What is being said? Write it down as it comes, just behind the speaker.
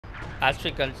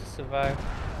Actually going to survive.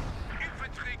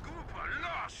 Infantry group are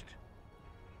lost.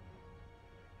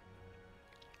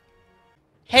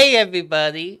 Hey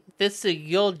everybody, this is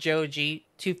your Joji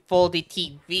 240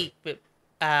 TV.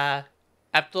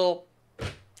 After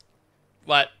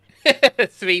what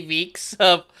 3 weeks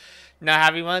of not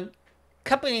having one,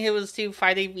 Company Heroes 2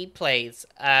 Friday replays.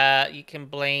 You can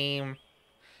blame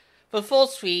for the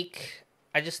first week.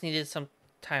 I just needed some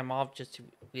time off just to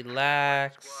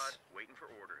relax. Squad, waiting for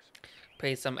orders.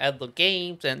 Play some other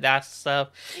games and that stuff.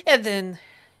 And then,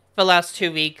 for the last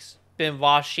 2 weeks, been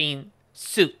watching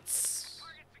Suits.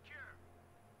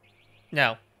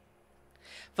 No.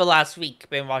 For last week,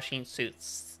 been watching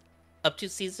Suits. Up to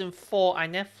season 4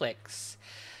 on Netflix.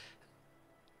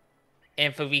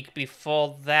 And for the week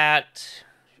before that...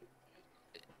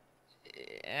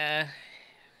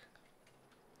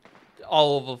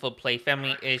 all over the place.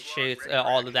 Family issues,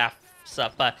 all of that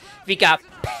stuff. But we got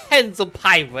Pencil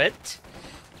Pirate.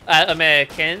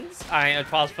 Americans are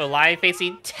across the line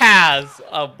facing Taz.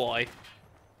 Oh boy.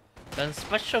 Done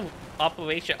special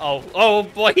operation. Oh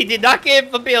boy, he did not get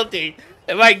in the building.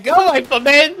 Am I going for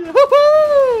men?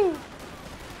 Woohoo!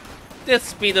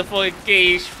 This beautiful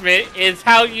engagement is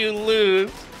how you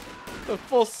lose the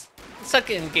full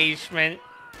second engagement.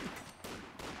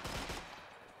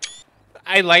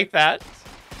 I like that.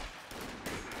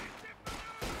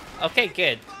 Okay,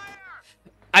 good.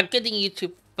 I'm getting you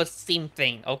to the same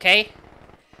thing, okay?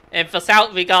 And for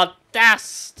South, we got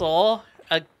Dastor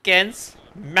against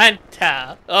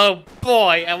Manta. Oh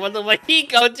boy, I wonder what he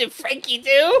going to Frankie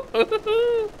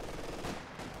do.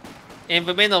 In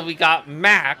the middle, we got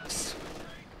Max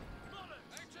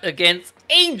against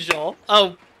Angel.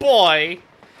 Oh boy,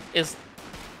 is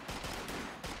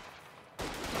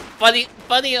funny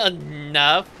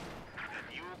enough.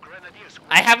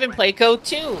 I haven't played Code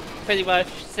 2 pretty much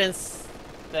since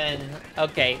then.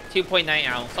 Okay, 2.9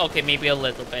 ounce. Okay, maybe a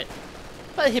little bit.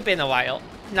 But it's been a while.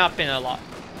 Not been a lot.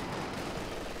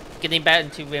 Getting back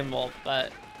into Rimworld,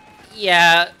 but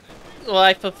yeah.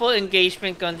 Well, for full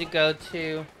engagement, going to go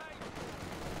to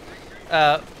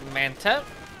Manta.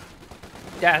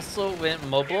 Dazzle with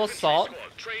Mobile Assault.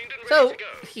 So,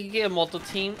 he can get a multiple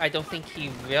team. I don't think he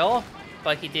will,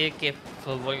 but he did get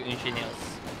Flavor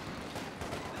Engineers.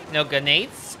 No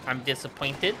grenades. I'm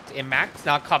disappointed in Max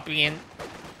not copying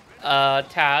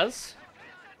Taz.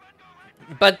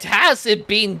 But Taz is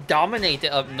being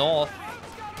dominated up north.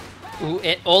 Ooh,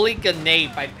 and only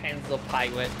grenade by Pencil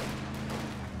Pirate.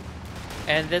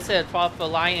 And this is a 12 for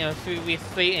line and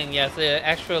 3v3, and yes, an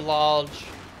extra large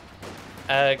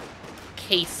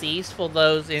KCs for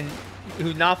those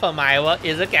who not from Iowa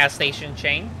is a gas station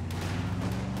chain.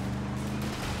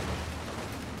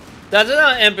 Doesn't know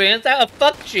ambulance that a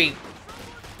fuck Jeep.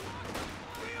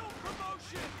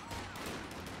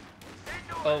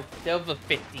 Oh, there was a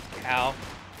 50 cal.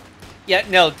 Yeah,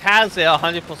 no, Taz is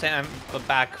 100% on the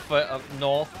back foot up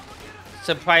north.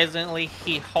 Surprisingly,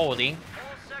 he holding.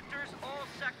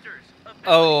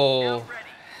 Oh,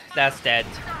 that's dead.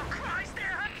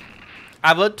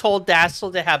 I would told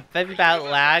Dazzle to have very bad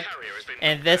lag,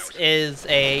 and this is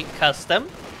a custom.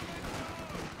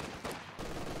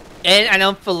 And I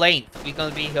know for length, we're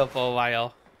gonna be here for a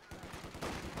while.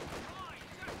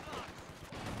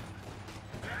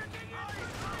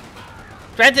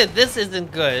 Granted, this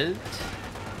isn't good.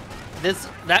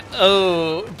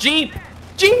 Oh, Jeep!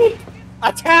 Jeep!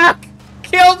 Attack!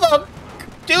 Kill them!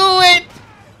 Do it!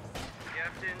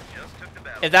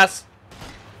 If that's...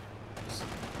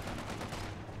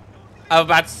 I was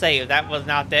about to say, if that was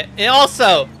not that... And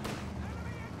also...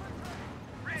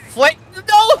 No!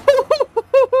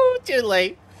 Too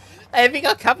late. I think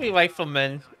I'll copyright from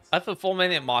men. At the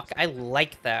 4-minute mark. I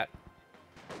like that.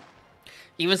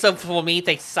 Even so, for me,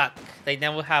 they suck. They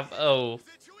never have... Oh.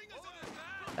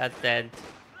 That's dead.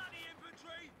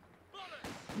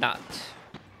 Not.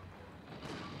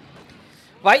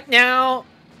 Right now,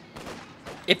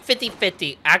 it's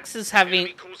 50-50. Axis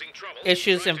having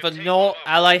issues in the north.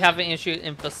 Ally having issues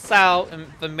in the south. And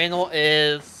the middle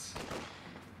is...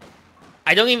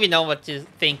 I don't even know what to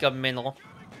think of middle.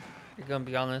 I'm gonna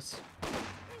be honest.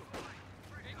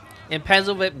 In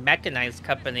Pencil with Mechanized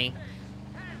Company.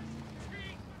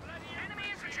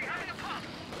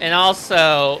 And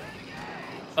also...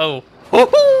 Oh.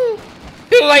 Woohoo!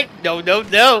 Like, no.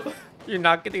 You're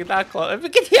not getting that close. I'm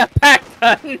getting a pack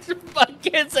gun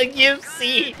against a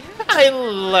UC. I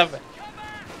love it.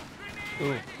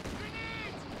 Ooh.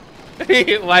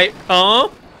 Wait, huh?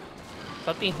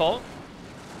 Something hold?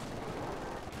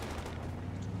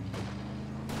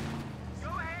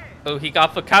 Oh, he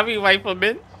got the copy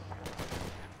rifleman.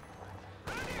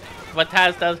 But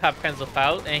Taz does have pencil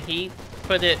out, and he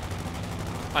put it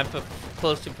I'm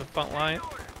close to the front line.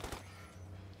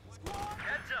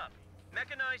 Heads up.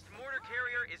 Mechanized mortar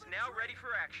carrier is now ready for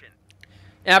action.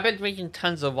 And I've been drinking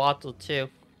tons of water too.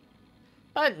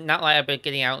 But not like I've been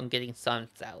getting out and getting sun,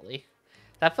 sadly.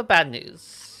 That's the bad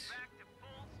news.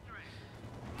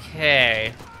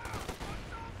 Okay.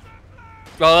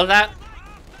 Roll that.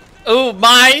 Oh,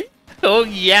 mine! Oh,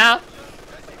 yeah!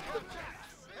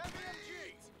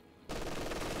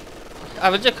 I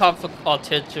would just call for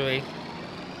artillery.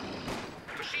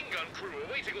 Machine gun crew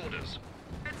awaiting orders.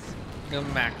 Go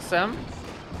Maxim.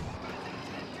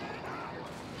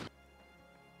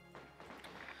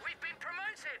 We've been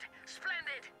promoted.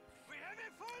 Splendid.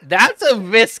 That's a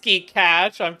risky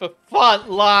catch on the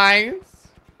front lines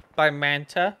by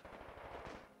Manta.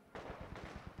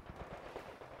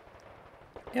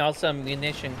 And also a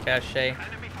munition cache.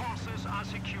 Enemy forces are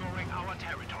securing our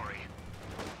territory.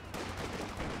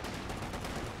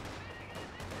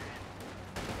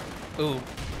 Ooh.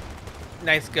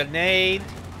 Nice grenade.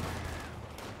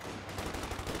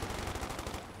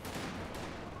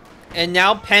 And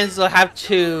now Pens will have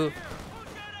to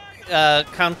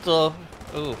counter.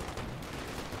 Ooh.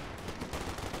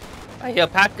 I hear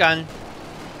pack gun.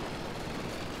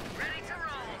 Ready to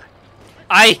roll.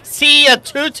 I see a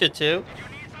 2-2-2.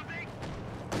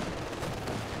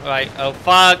 Right, oh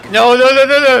fuck. No, no, no,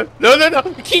 no, no, no, no,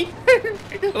 no.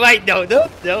 Right, no, no,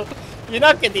 no. You're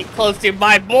not getting close to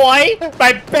my boy,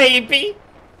 my baby.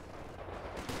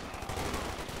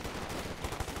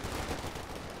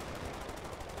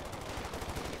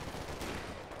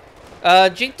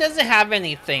 Jake doesn't have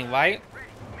anything, right?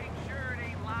 Make sure it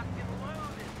ain't locked and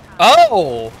loaded this time.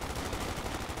 Oh!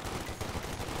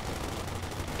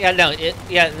 Yeah, no,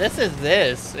 yeah, this is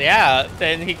this. Yeah,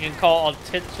 then he can call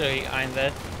artillery on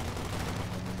this.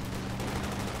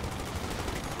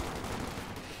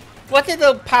 What did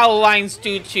the power lines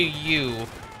do to you?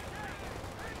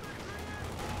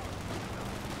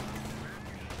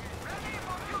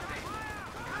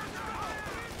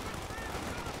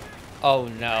 Oh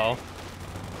no.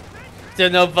 There are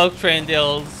no Voltran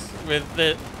deals with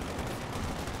it.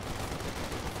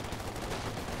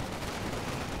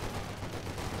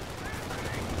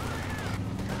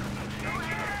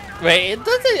 Wait, it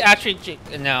doesn't actually.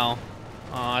 No.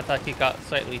 Oh, I thought he got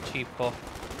slightly cheaper.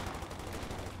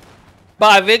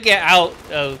 But I will get out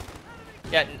of.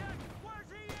 Yeah.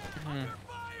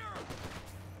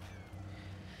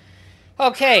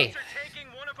 Okay. They're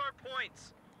taking one of our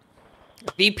points.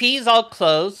 VP's all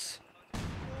close.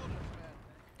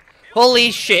 Holy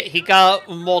shit, he got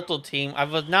a mortal team. I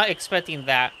was not expecting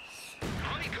that.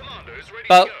 Army commandos ready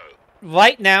But to go.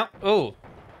 right now. Oh.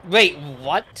 Wait,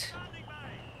 what?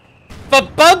 The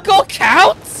bunker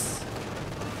counts?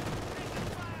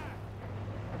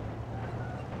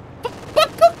 The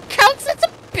bunker counts as a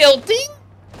building?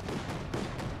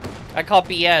 I call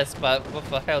BS, but what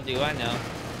the hell do I know?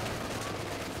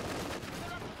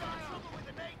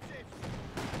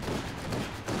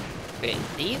 Wait,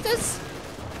 Jesus?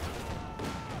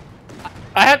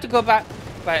 I have to go back,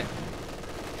 but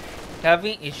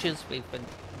having issues with the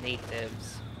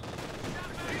natives.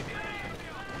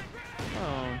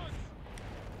 Oh.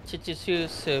 Chichichu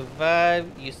survive,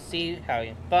 you see,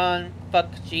 having fun. Fuck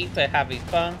G for having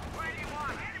fun. Where do you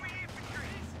want? Enemy infantry.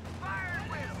 Fire at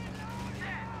will.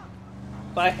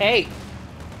 But hey,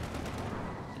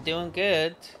 you're doing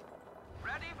good.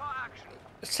 Ready for action.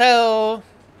 So,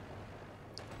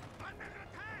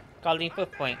 calling for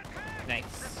point.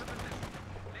 Nice.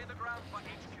 Lay the ground for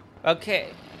HQ.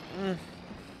 Okay.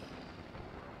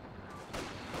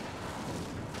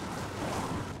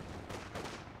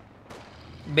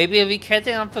 Maybe we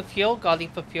getting on for fuel, guarding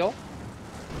for fuel.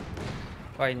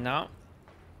 Why not?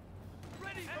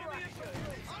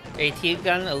 AT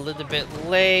gun a little bit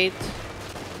late.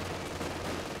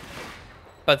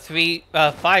 But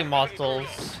 5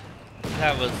 models.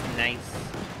 That was nice.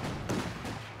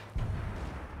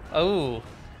 Oh.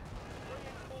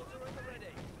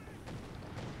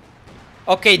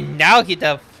 Okay, now he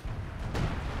does.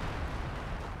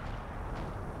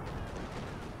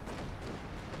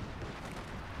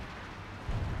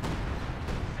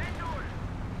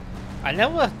 I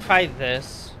never tried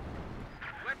this.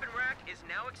 Weapon rack is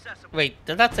now accessible. Wait,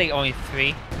 did that say only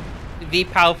 3? The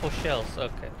powerful shells,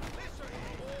 okay.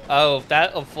 Oh,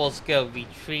 that a full scale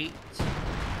retreat.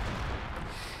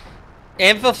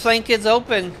 And the flank is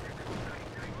open.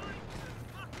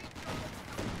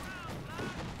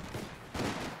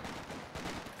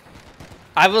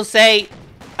 I will say,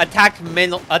 attack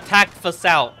for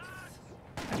south.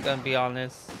 I'm gonna be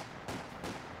honest.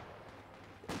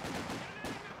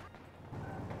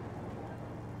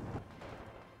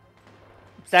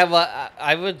 Is that what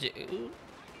I would do?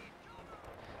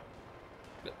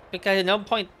 Because no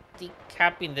point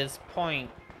decapping this point.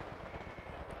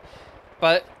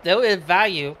 But there is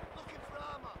value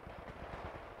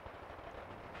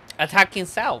attacking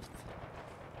south.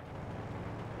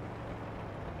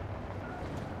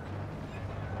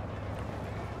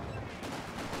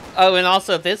 Oh, and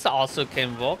also this also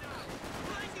can work.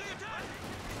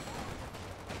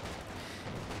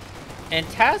 And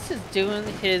Taz is doing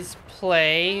his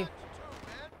play.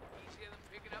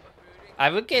 I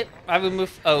would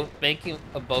move, oh, making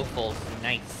a bow fold.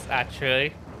 Nice,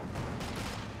 actually.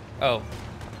 Oh.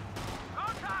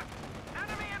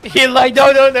 He like,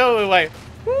 no, like,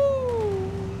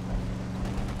 woo.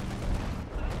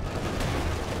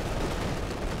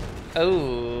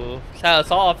 Oh, so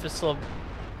it's all officer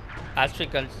actually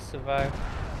going to survive.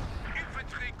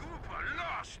 Infantry group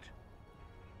lost.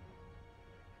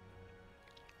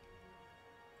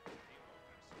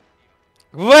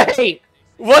 Wait!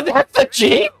 Was that the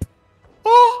Jeep?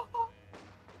 Oh!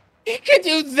 He can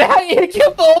do that! He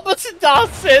can almost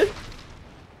Dawson!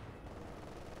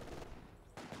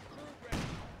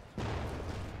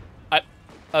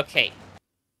 Okay.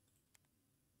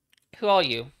 Who are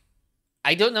you?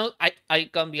 I don't know. I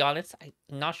gonna be honest. I'm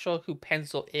not sure who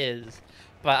Pencil is,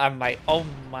 but I'm like, oh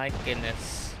my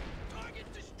goodness.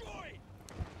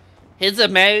 He's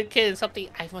American and something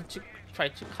I want to try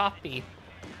to copy.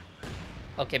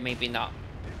 Okay, maybe not.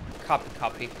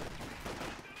 Copy.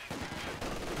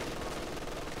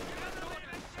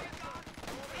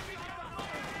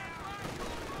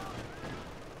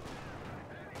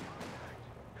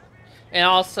 And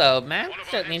also, man,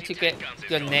 need to get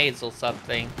grenades or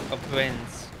something, or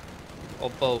brins, or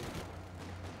both.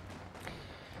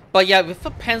 But yeah, with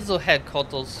the pencil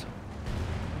headquarters,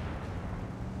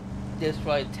 this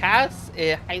right, Taz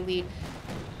is highly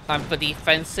for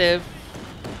defensive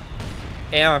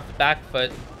and on the back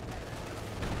foot.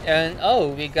 And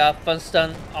oh, we got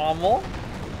Funstun armor.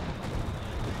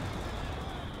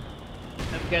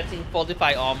 I'm getting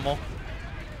 45 armor.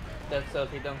 That's so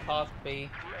they don't copy.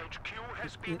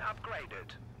 Has been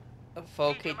upgraded.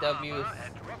 4 KW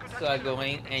is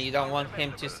going, and you don't want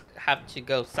him to have to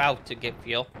go south to get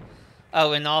fuel.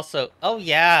 Oh, and also, oh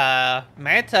yeah,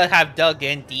 Manta have dug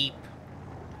in deep.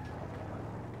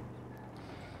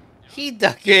 He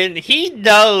dug in. He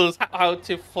knows how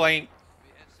to flank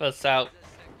for south.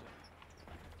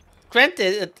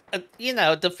 Granted, you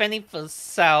know, defending for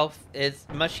south is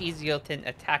much easier than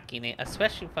attacking it,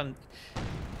 especially from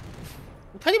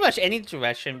pretty much any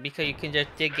direction, because you can just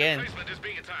dig in.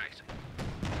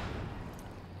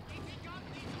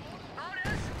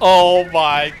 Oh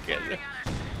my goodness.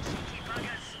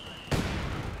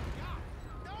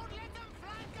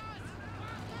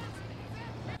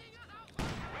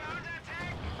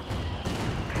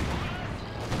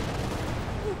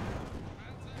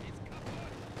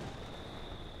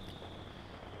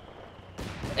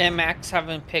 And Max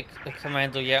haven't picked the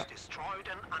commander yet.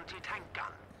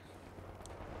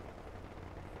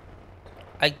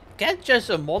 I get just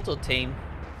a mortal team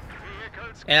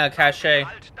and a cache.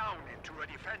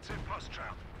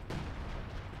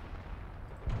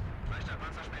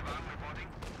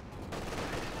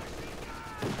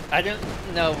 I don't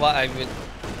know what I would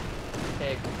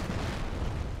pick.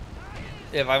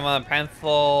 If I want a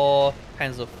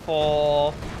Panzer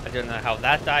 4, I don't know how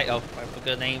that died. Oh, I forgot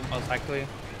the name, most likely.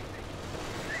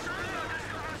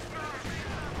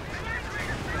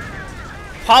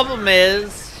 Problem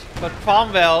is, but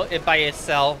Cromwell is by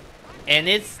itself, and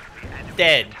it's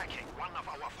dead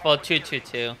for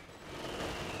 222.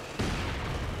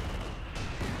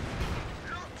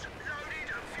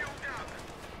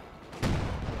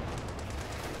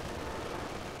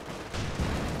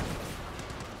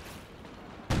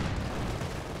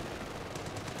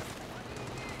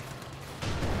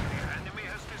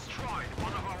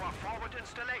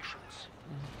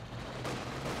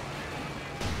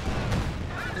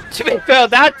 To be fair,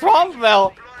 that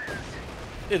Cromwell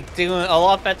is doing a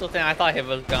lot better than I thought he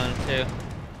was going to.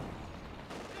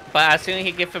 But as soon as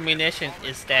he gets the munition,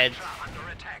 it's dead.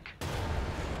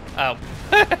 Oh.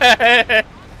 That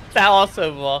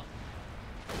also worked.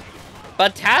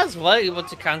 But Taz was able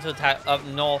to counterattack up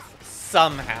north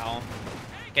somehow.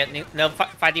 Getting no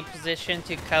fighting position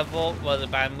to cover was a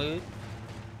bad move.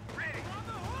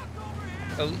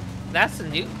 Oh, that's a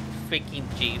new freaking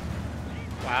Jeep.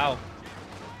 Wow.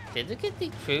 Did he get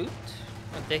recruited?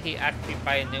 Or did he actually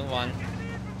buy a new one?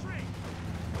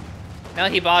 No,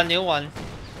 he bought a new one.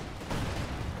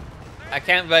 I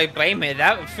can't really blame it.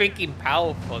 That was freaking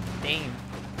powerful thing.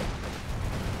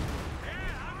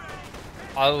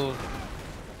 Oh.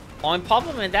 Only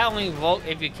problem is that only works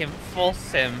if you can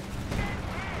force him.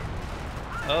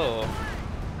 Oh.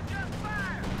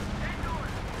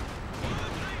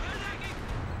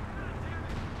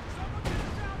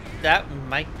 That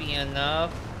might be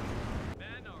enough.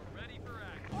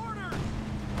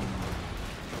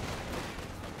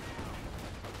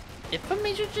 If a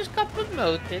major just got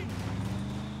promoted.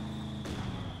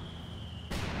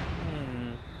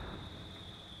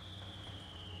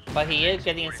 But he is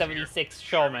getting a 76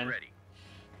 showman.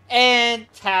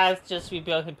 And Taz just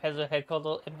rebuilt his Pezzo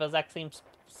headquarters in the exact same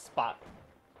spot.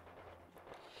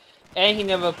 And he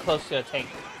never close to a tank.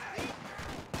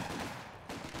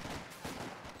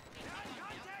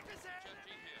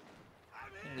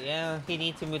 Yeah, he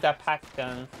needs to move that pack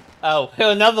gun. Oh,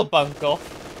 another bunker.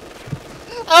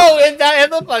 Oh, and that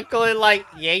other bunker is like,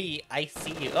 yay, I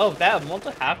see you. Oh, that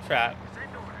multi half trap.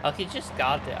 Oh, he just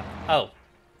got there. Oh.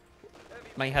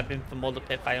 Might have been for multi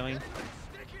pit firing.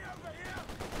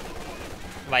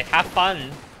 Like, have fun.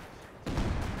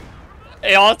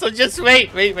 And also just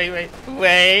wait for it.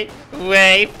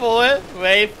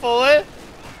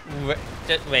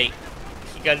 Just wait.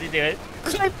 You gotta do it.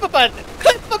 Click the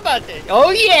button.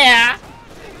 Oh yeah!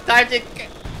 Time to...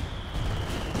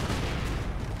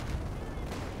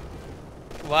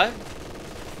 What?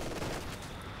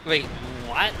 Wait,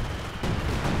 what?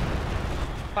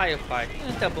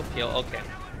 Firefight. Double kill, okay.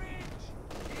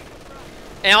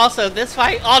 And also this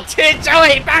fight, oh,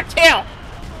 Joey, back kill!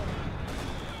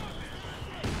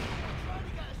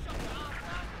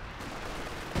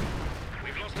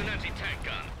 We've lost an anti-tank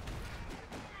gun.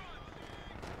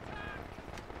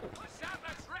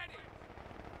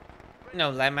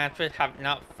 No, Land Mattress have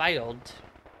not failed.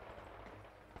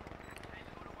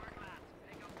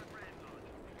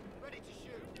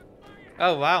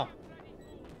 Oh, wow.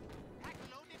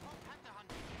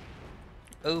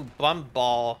 Oh,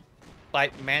 Bumball.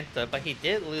 Like Manta, but he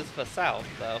did lose for South,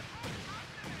 though.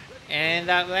 And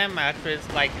that Land Mattress,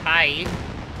 like, hi.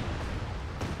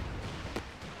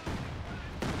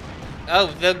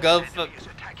 Oh, they'll go for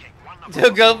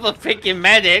freaking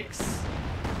medics.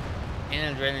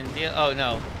 And adrenaline deal. Oh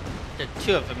no, the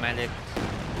two of the medics.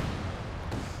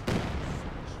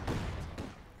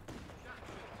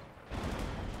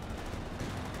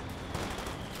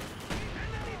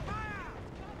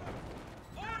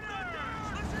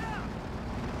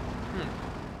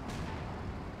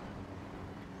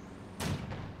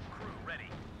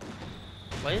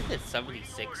 What is it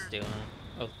 76 doing?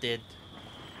 Oh, did.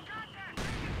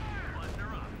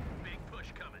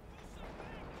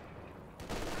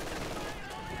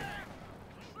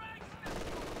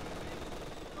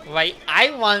 Right,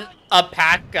 I want a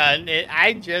pack gun and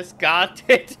I just got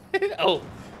it. Oh,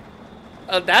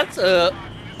 that's a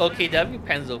OKW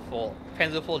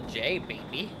Panzerful J,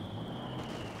 baby.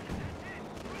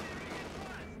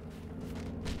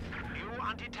 New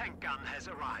anti-tank gun has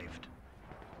arrived.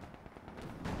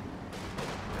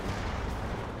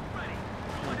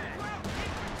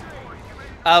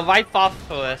 Right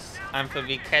phosphorus. I'm for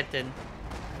Viketin.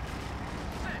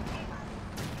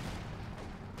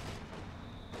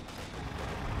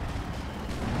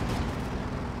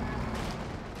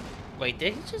 Wait,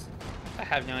 did he just... I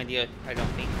have no idea. I don't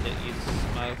think that uses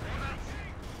smoke.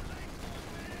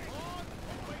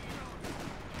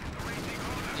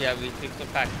 Yeah, we took the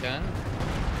pack gun.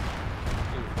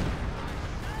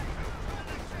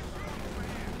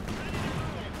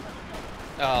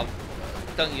 Oh,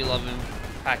 don't you love him?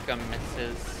 Pack gun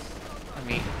misses. I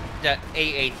mean, the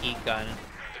AAT gun.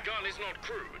 The gun is not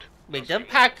crude. Wait, does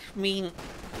pack mean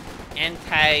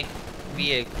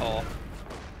anti-vehicle?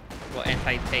 Well,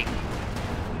 anti-tank.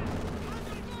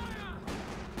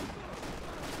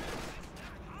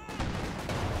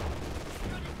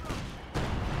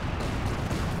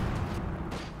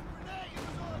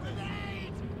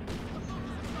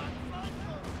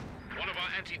 One of our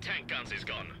anti-tank guns is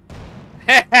gone.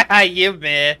 You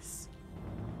miss.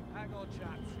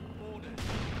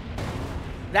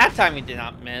 That time you did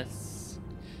not miss.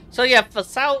 So yeah,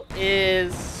 Fasal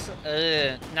is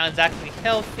not exactly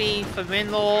healthy.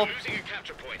 Faminal, Losing a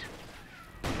capture point.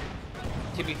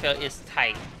 to be fair, is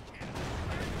tight.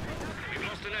 We've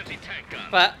lost an anti-tank gun.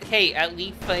 But hey, at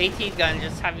least for AT gun,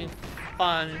 just having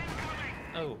fun.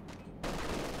 Oh.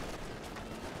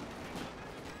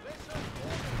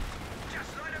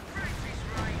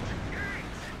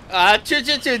 Two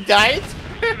died?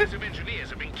 Hundreds of engineers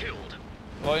have been killed.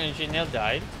 One engineer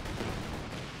died.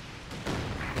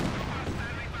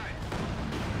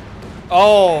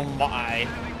 Oh my.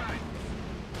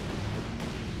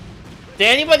 Did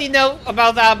anybody know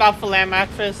about that about Land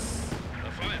Mattress?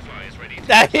 The Firefly is ready to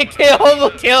That he can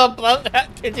overkill blow that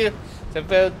can do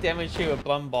Severe damage to a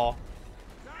blunt ball.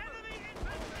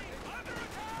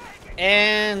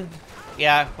 And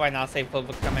yeah, why not say for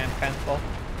the command pencil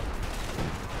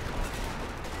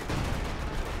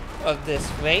of this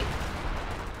rate?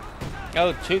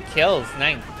 Oh, 2 kills,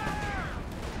 nice.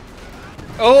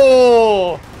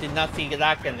 Oh, did not see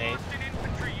that grenade.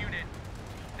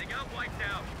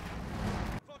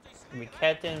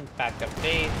 McKetton, back up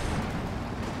base.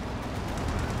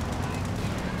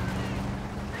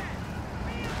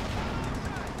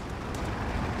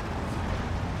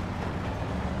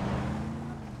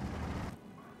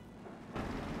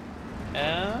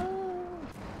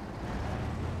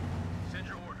 Send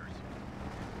your orders.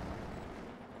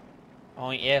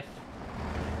 Only if.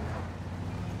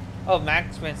 Oh,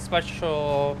 Max with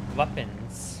special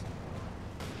weapons.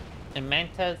 And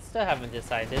Manta still haven't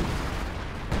decided.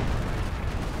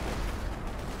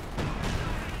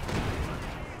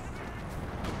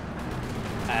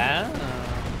 Ah.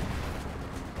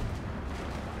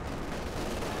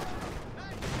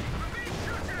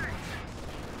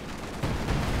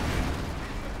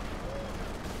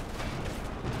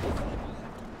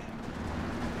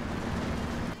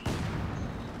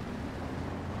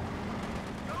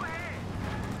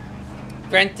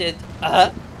 Granted,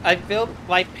 I feel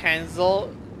like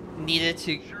Panzel needed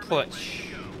to push.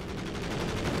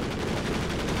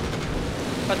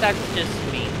 But that's just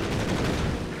me.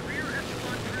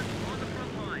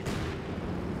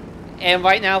 And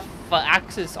right now,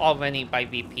 Fax is already by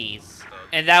VPs.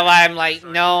 And that's why I'm like,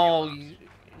 no, you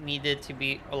needed to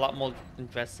be a lot more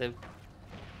aggressive.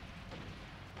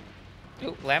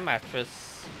 Ooh, land mattress.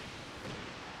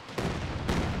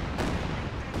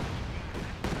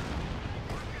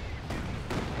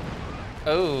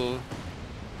 Oh.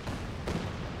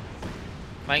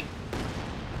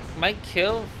 Might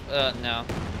kill? No.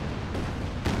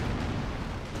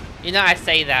 You know, I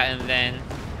say that and then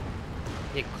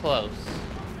get close.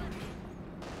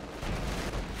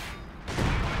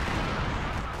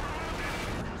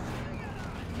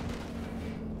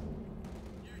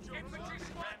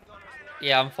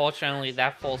 Yeah, unfortunately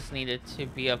that force needed to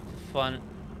be up front.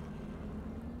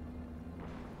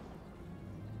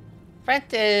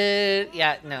 Granted,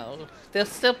 yeah, no. There's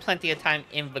still plenty of time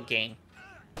in the game.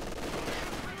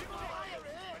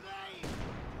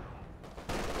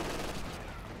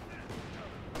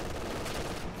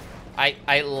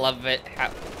 I love it.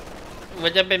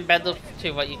 Would have been better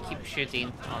to what you keep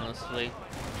shooting, honestly.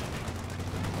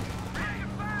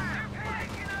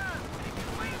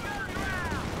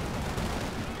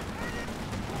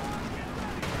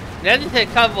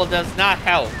 Negative cover does not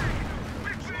help.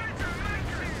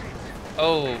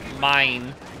 Oh,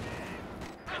 mine.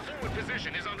 The forward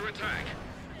position is under attack.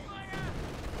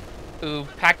 Ooh,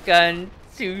 pack gun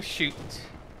to shoot.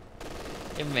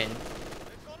 And win.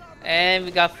 And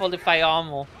we got 45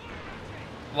 armor.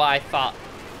 What I thought.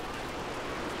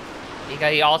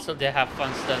 Because he also did have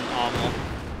front stun armor.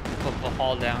 Put the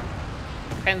haul down.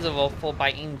 Panzer will fall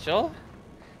by Angel.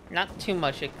 Not too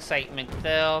much excitement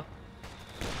though.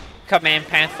 Command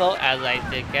Panther, as I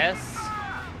did guess.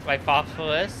 Right,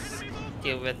 Phosphorus.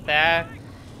 Deal with that.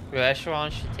 Rear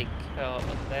Echelon should take care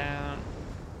of that.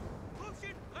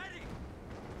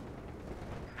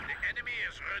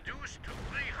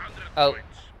 Oh.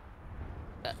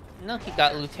 No, he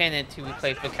got Lieutenant to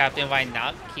replace the Captain. Why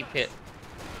not? Keep it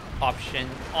option.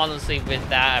 Honestly, with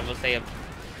that, I would say a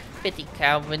 50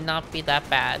 cal would not be that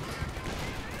bad.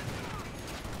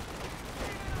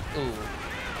 Ooh.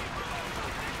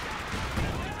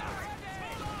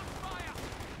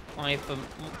 Only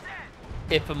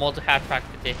if a multi-hat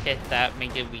tractor did hit that,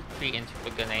 make it retreat into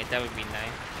the grenade, that would be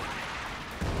nice.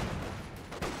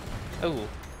 Ooh.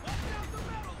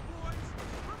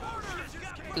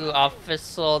 Ooh,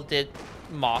 officer did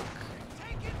mock.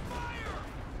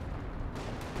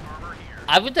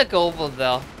 I would go over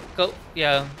though. Go,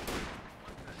 yeah.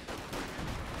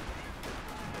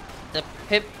 The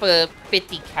pip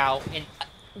 50 cal and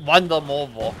won them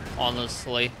over,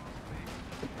 honestly.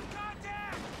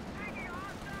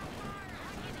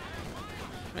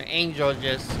 Angel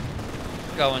just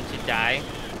going to die.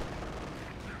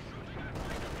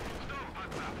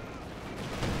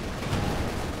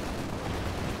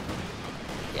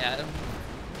 Yeah.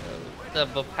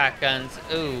 Double pack guns.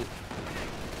 Ooh.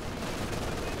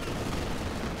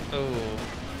 Ooh.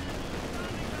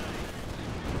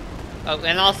 Oh,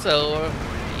 and also,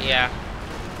 yeah.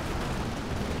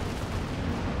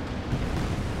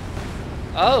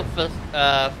 Oh,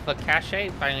 for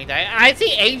Cache finally died. I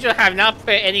see Angel have not put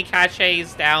any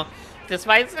Caches down,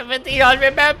 despite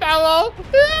 1700 manpower.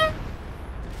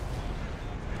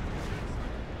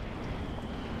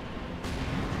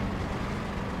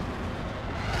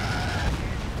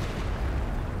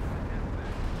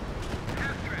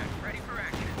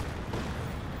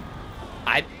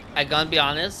 I'm gonna be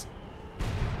honest,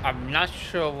 I'm not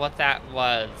sure what that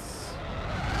was.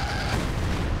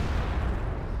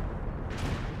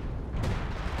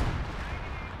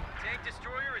 Tank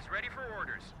destroyer is ready for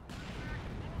orders.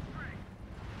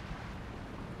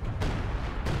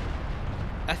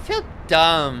 I feel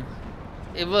dumb.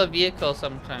 It was a vehicle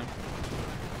sometime.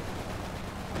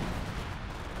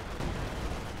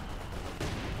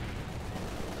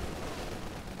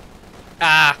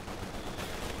 Ah!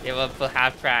 It was for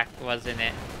half track, wasn't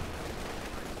it?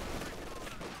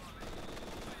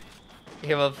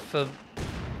 It was for...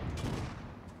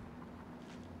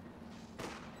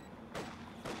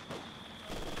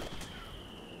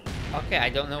 Okay, I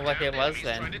don't know what it was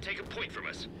then. Trying to take a point from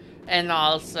us. And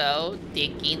also,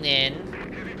 digging in.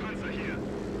 Heavy panzer here.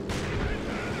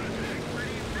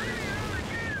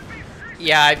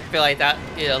 Yeah, I feel like that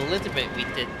is a little bit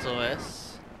ridiculous.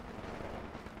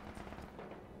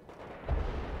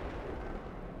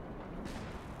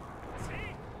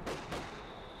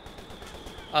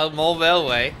 Oh, more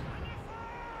railway.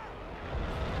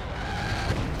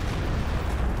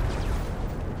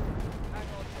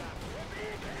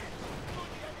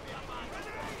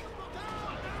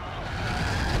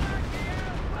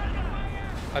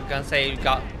 I was gonna say he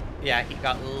got, yeah, he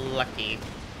got lucky.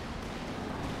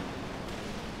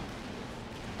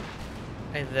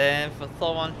 And then for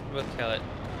third one, we'll kill it.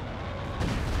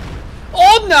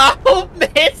 Oh no!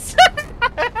 Miss!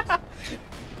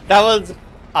 That was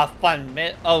a fun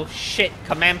miss. Oh shit,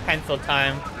 command pencil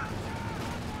time.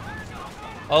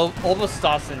 Oh,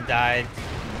 Oberstossen died.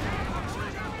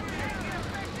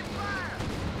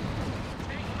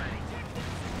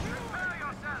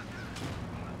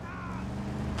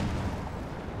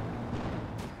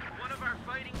 One of our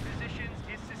fighting positions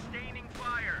is sustaining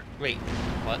fire. Wait,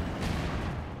 what?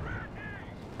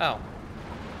 Oh.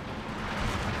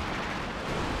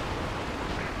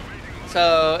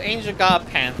 So, Angel got a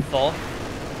Panther.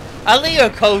 At Leo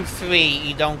Code 3,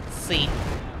 you don't see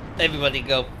everybody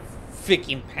go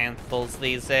freaking Panthers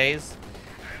these days.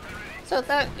 So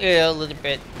that is a little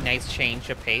bit nice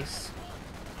change of pace.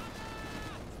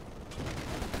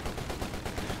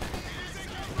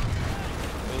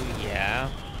 Oh yeah.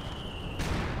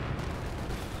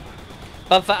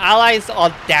 But the allies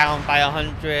are down by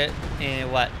 100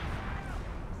 and what?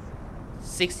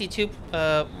 62,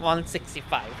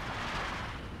 165.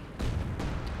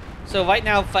 So right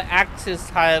now, the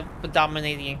Axis have the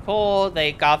dominating core.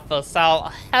 They got the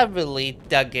South heavily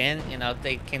dug in. You know,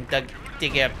 they can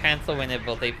dig a Panther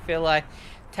whenever they feel like.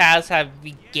 Taz have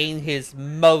regained his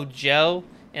mojo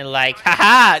and like,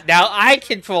 haha! Now I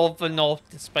control the North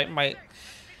despite my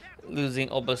losing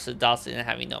Oberstdorf and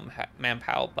having no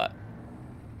manpower. But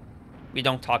we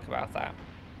don't talk about that.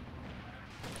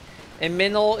 In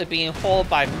middle, it being held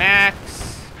by Max.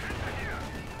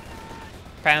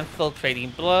 Panther trading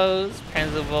blows.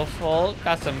 Panzerwolf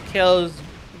got some kills.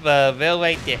 The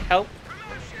railway did help.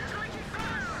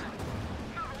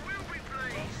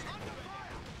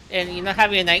 And you know,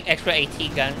 having an extra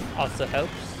AT gun also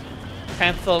helps.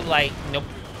 Panther, like, nope.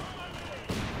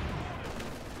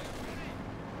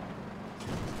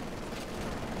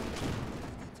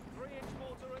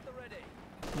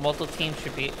 Multiple teams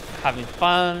should be having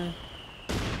fun.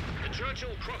 The Churchill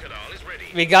Crocodile is ready.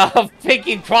 We got a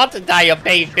freaking crocodile,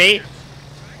 baby!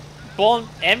 Boom,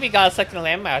 and we got a second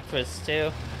land mattress,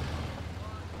 too.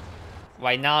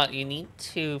 Right now, you need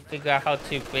to figure out how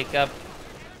to break up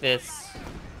this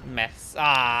mess.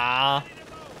 Ah,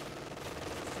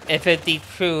 if it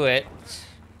threw it,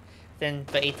 then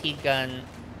the AT gun...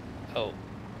 Oh,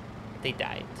 they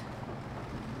died.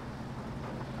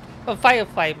 But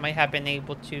Firefly might have been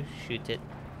able to shoot it.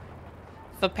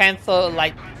 The Panther,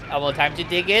 like, more time to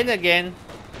dig in again.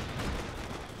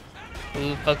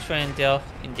 Ooh, Volkswagen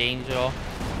in danger.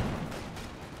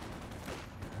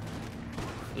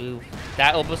 Ooh,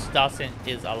 that Oberstdorf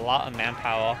is a lot of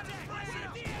manpower.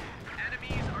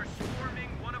 Enemies are swarming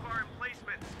one of our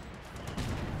emplacements.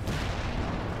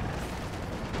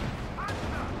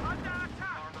 Under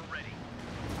attack. Armor ready.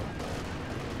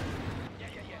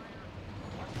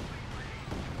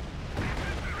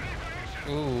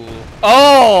 Ooh.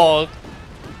 Oh!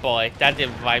 Boy, that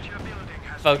didn't vibe.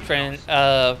 Volkswagen,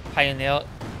 Pioneer.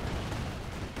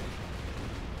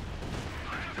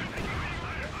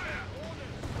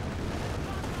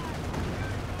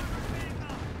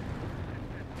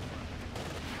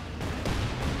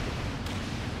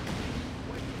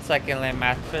 Second land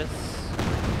mattress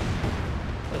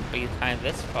will be behind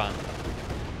this front.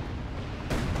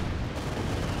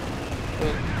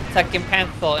 Ooh, second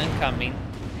Panther incoming.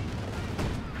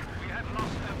 We have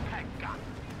lost a peg gun.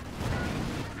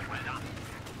 Well done.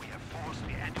 We have forced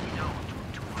the enemy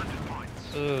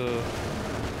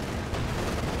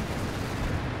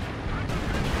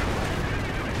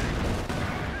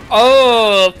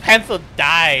Oh, Panther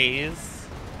dies.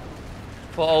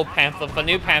 For old Panther. For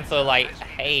new Panther, like,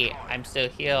 hey, I'm still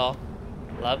here.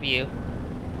 Love you.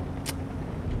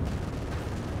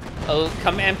 Oh,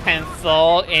 Command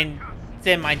Panther and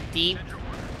then my deep.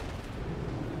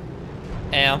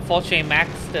 And unfortunately, Max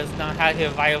does not have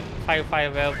his Firefly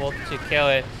available to kill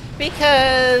it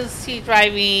because he's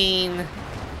driving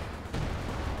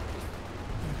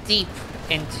deep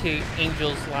into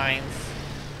Angel's lines.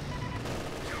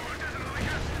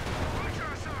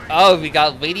 Oh, we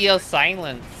got radio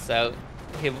silence, so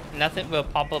nothing will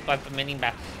pop up by permitting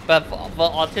back. But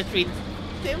artistry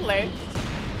similar.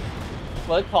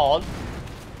 What called?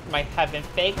 Might have been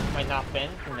fake, might not been,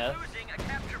 who knows.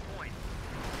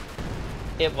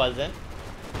 It wasn't.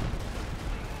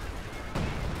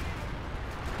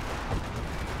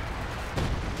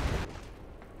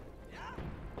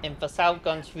 And the South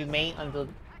guns remain under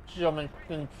German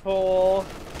control.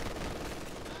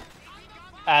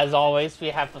 As always, we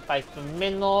have to fight the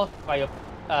middle, while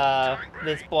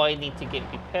this boy needs to get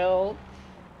repelled.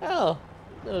 Oh,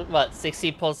 what,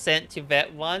 60% to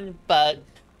vet 1, but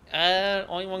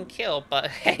only 1 kill, but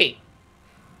hey,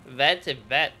 vet to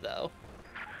vet though.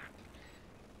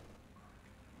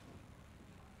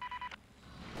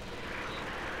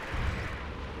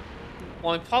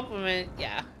 One problem,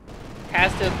 yeah,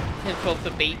 has to control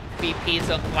the BP,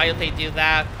 so why do they do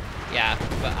that? Yeah,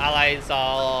 but allies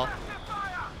are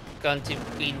going to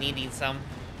be needing some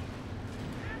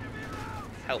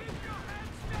help.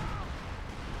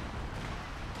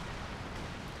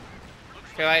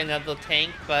 Try another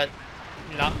tank, but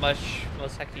not much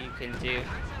most likely you can do.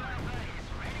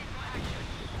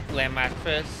 Land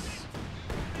mattress.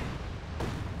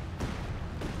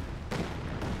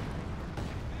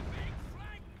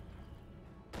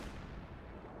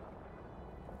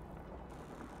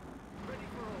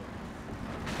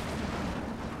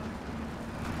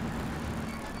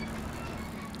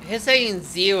 He's saying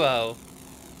 0.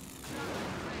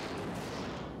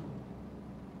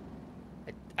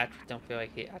 I actually don't feel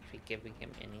like he's actually giving him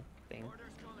anything.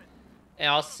 And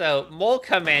also, more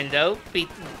commando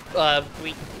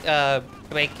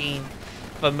breaking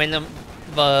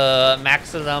the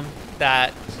maximum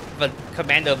that the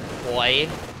commando boy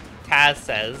Taz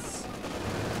says.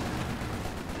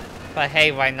 But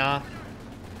hey, why not?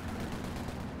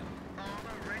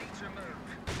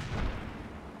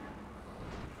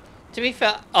 To be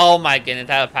fair, oh my goodness,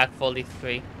 I have pack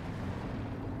 43.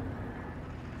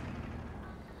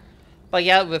 But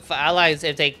yeah, with the allies,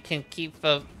 if they can keep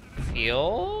the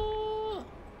fuel.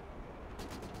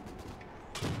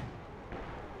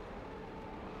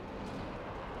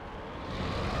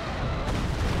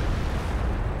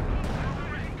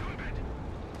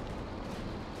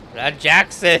 That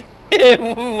Jackson,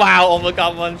 wow, almost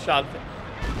got 1 shot.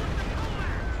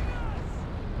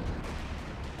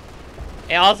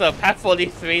 And also, pack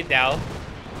 43 now.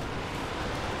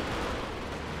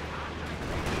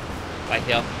 Right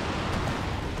here.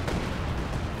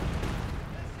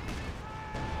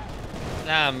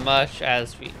 Not much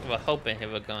as we were hoping he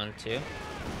was going to.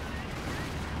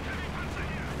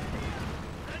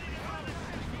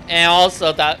 And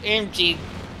also, that MG,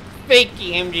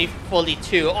 fakey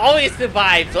MG42 always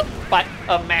survives by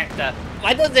Amanda.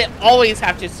 Why does it always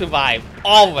have to survive?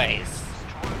 Always.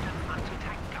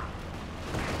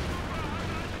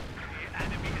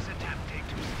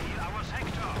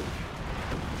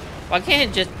 Why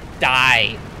can't it just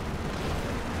die?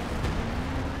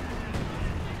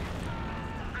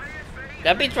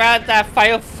 That'd be glad that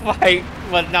firefight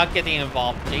was not getting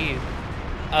involved, jeez.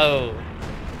 Oh.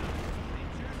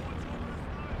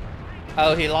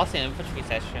 Oh, he lost an infantry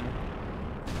session.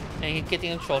 And he's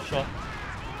getting a troll shot.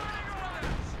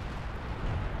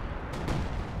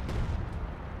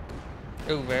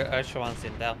 Ooh, where Urshawan's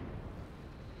in there.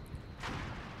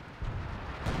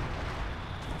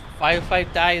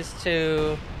 Firefight dies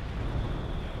to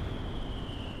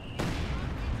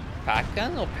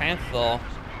Pack-Gun or Panther?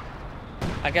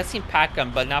 I guess in Pack-Gun,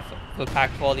 but not for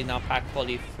Pack 40, not Pack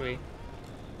 43.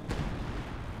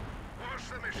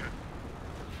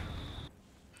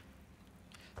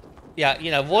 Yeah,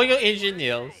 you know, Royal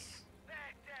Engineers.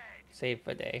 Save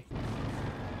the day.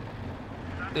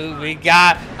 Ooh, we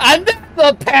got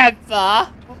another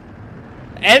Panther!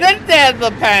 And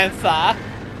another Panther!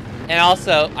 And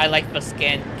also, I like the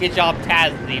skin. Good job,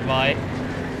 Taz, Levi.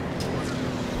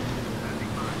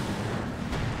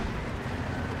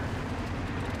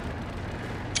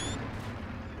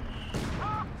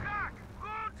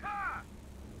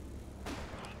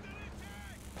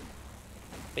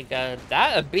 We got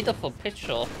that a beautiful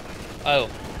picture. Oh.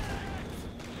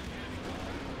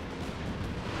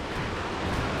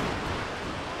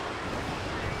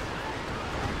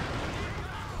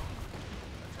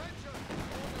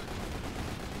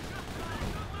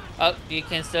 Oh, you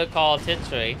can still call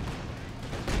artillery.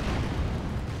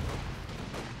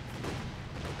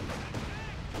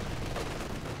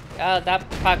 That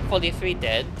Pak 43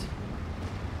 dead.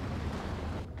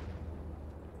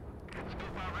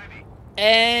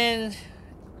 And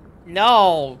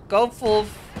no, go full.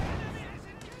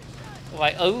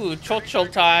 Like, ooh, Churchill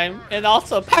time, and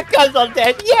also Pak guns are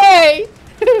dead. Yay!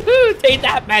 Take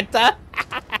that, Manta. The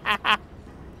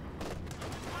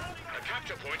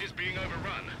capture point is being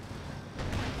overrun.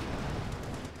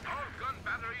 All gun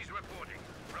batteries reporting.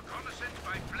 Reconnaissance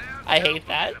by flare. I hate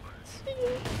that.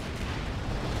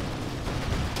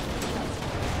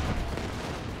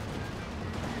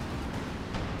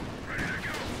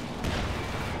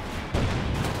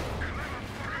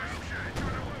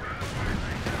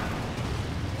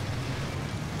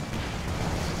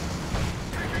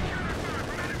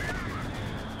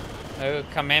 Oh,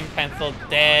 command pencil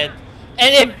dead.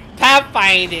 And then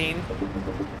pathfinding.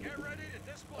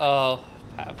 Oh,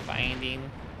 pathfinding.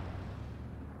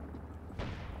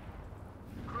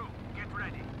 Crew, get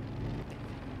ready.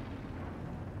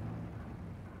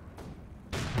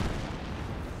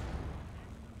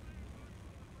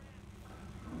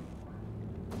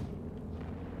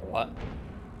 What?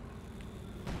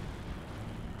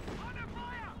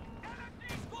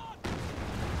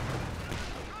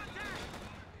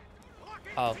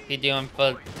 Oh, he didn't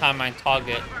put time on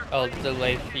target. Oh,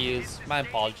 delay fuse. My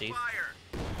apologies.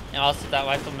 And also, that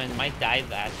rifleman might die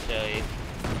actually.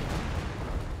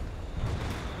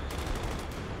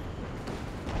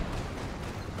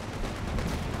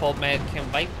 Full man can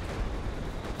wipe?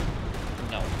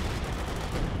 No.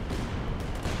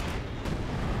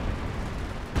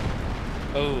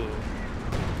 Oh.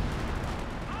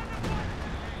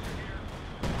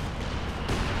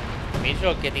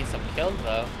 Major getting some kills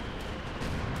though.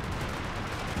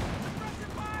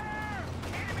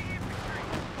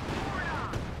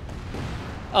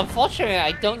 Unfortunately,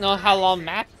 I don't know how long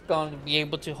Mac's going to be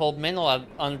able to hold middle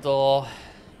until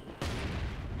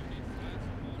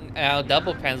our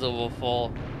double panzer will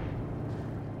fall.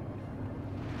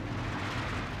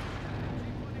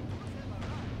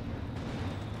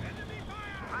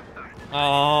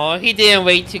 Oh, he didn't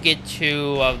wait to get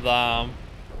 2 of them.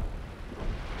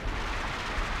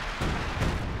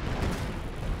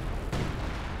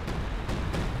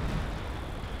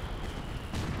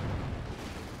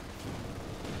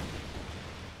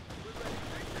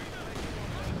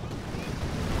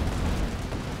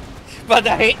 But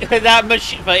that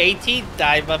machine, but 18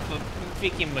 died, but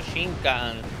freaking machine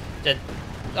gun just,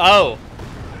 oh,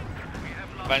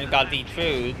 finally got the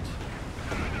truth.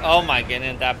 Oh my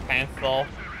goodness, that pencil.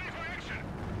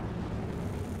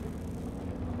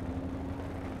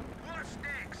 What's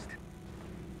next?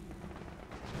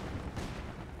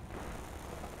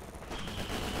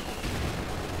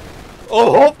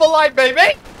 Oh, hope for life,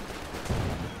 baby!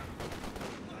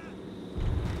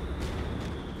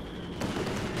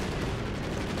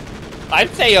 I'd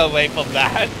stay away from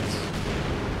that.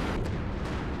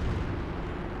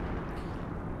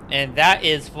 And that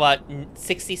is what,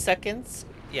 60 seconds?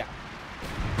 Yeah.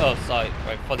 Oh, sorry,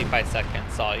 right, 45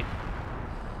 seconds, sorry.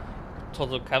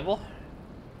 Total cover.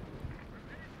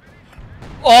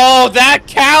 Oh, that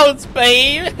counts,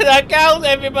 babe! That counts,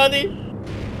 everybody!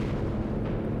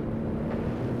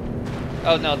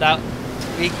 Oh no, that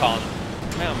recon.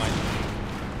 Never mind.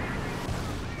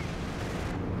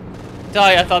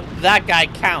 Sorry, I thought that guy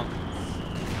counts.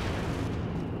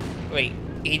 Wait,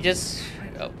 he just...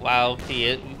 Oh, wow, he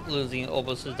is losing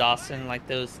Oberst Dawson like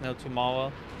there's no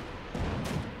tomorrow.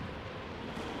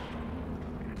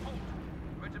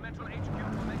 Regimental HQ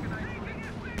will make an idea.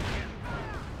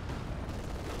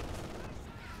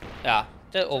 Yeah,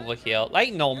 they're over here.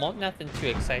 Like normal, nothing too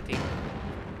exciting.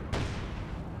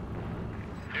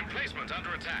 Emplacement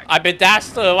under attack. I've been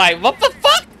dashed to the right. What the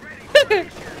fuck?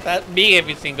 That me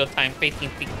every single time facing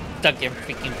stuck in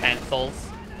freaking pencils.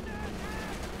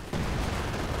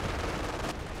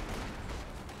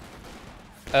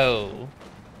 Oh.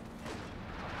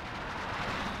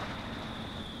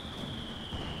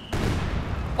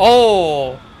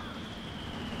 Oh.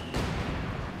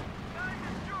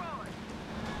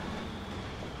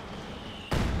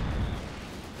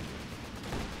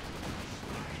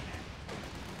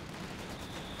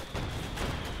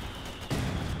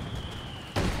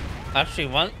 Actually,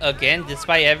 one again,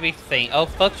 despite everything. Oh,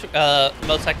 fuck,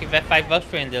 most likely Vet 5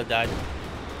 Volkswagen died.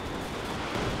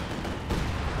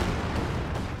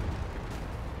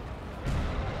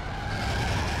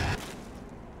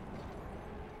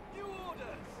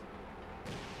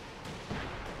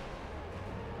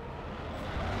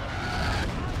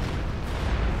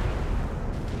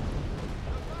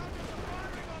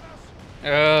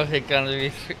 Oh, it's gonna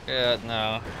be.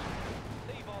 No.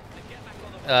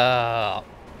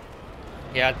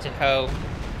 Yeah, to hope.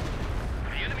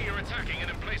 The enemy are attacking an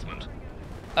emplacement.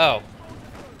 Oh.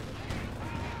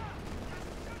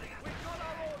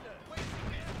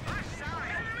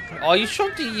 Are you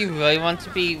sure do you really want to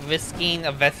be risking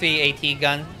a Vessi AT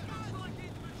gun?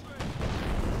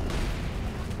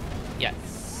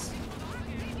 Yes.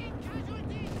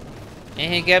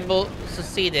 And he get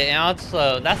succeeded, and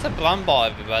also, that's a blonde ball,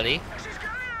 everybody.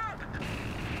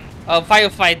 Oh,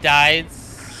 Firefly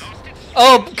dies.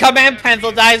 Oh, Command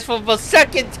Pencil dies for the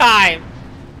second time!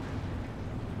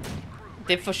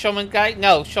 Did for Showman guy?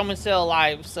 No, Showman's still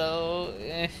alive, so...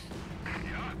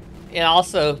 And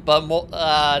also, but more,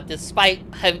 despite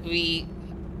heavy...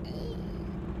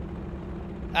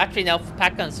 Actually, no,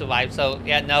 Pac-Man survived, so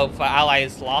yeah, no, for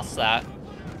Allies lost that.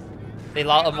 They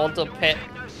lost a Molten Pit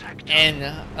and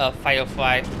a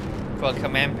Firefly for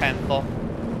Command Pencil.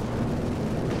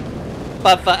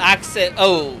 But for Axis,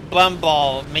 Blum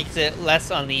Ball makes it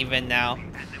less uneven now.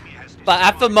 But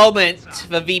at the moment,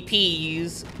 the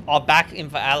VPs are back in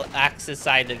the Axis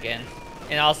side again.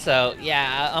 And also,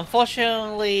 yeah,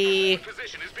 unfortunately,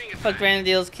 the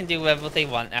Grenadiers can do whatever they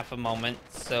want at the moment,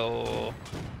 so...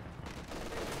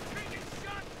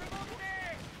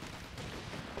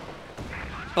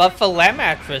 But the Land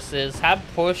Mattresses have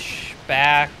pushed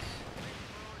back...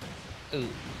 Ooh,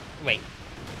 wait.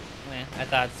 I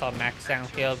thought I saw Max down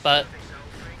here, but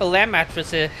the Land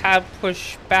Mattresses have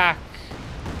pushed back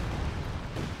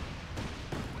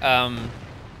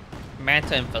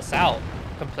Manta and Fasal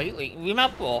completely.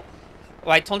 Remember,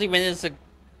 like 20 minutes,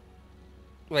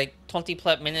 like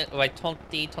 25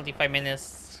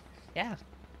 minutes, yeah.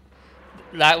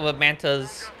 That was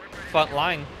Manta's front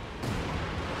line.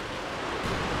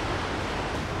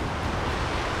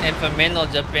 And for Minnow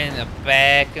just been a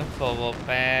back and forward.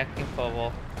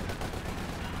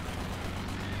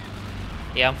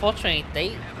 Yeah, unfortunately,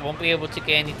 they won't be able to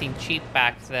get anything cheap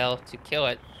back though to kill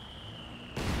it.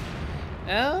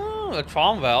 Oh, a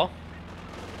Cromwell.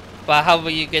 But how will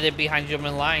you get it behind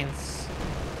German lines?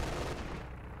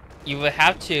 You would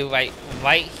have to, like,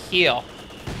 right here.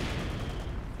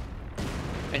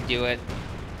 And do it.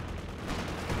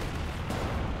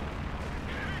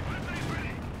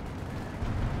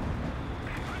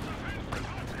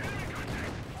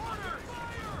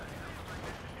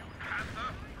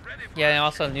 Yeah, and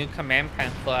also new command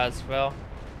pamphlet as well.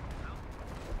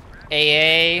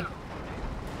 AA.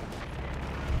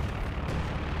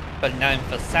 But none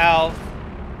for South.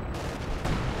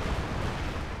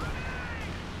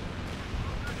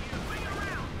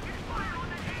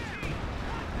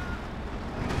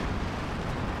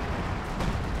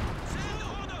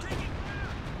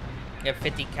 Yeah,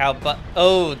 50 cal, but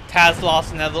Taz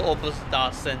lost another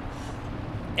Oberstossen.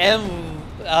 And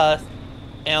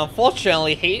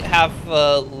unfortunately, he have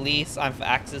least on the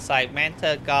Axis side.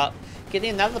 Manta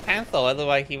getting another Panther,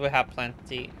 otherwise he would have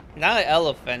plenty. Now an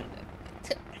Elephant.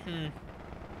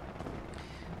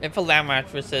 And for Land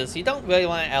Mattresses, you don't really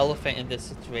want an Elephant in this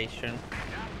situation.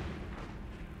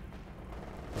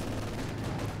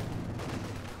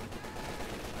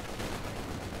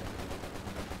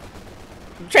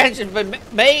 The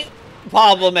main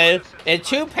problem is it's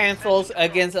two Panthers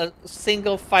against a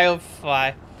single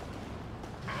Firefly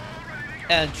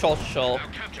and Churchill.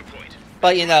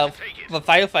 But you know, the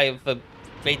Firefly is the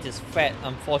greatest threat,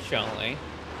 unfortunately,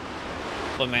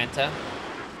 for Manta.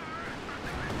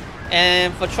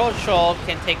 And for Churchill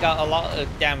can take out a lot of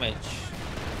damage.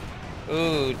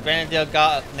 Ooh, Grenadier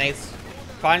got a nice,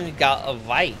 finally got a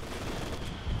right.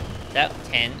 That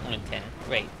 10 on 10.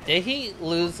 Wait, did he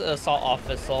lose Assault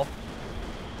Officer?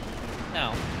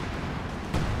 No.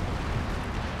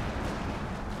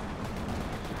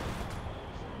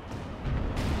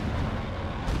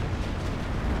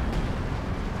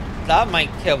 That might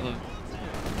kill the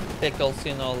pickle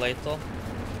sooner or later.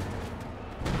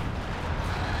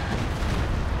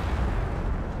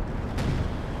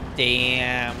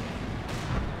 Damn.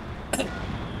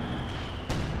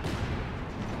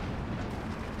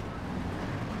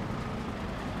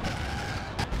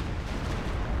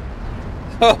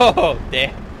 Oh,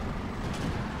 damn.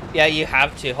 Yeah, you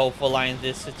have to hold for line in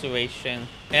this situation.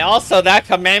 And also, that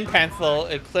command panther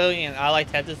is clearly an allied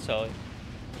territory.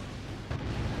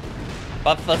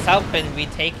 But for South been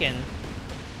retaken.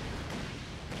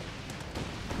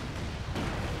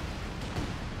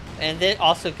 And they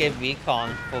also give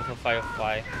recon for the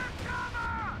Firefly.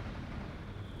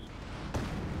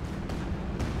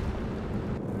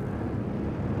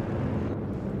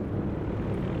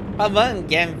 But then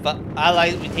again, but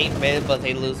Allies retain better, but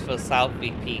they lose for South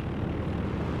VP.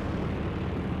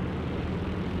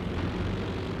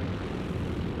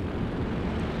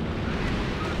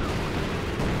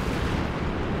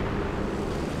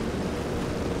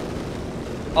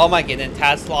 Oh my goodness,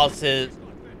 Taz lost his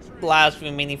last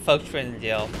remaining Volkswagen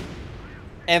deal.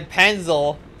 And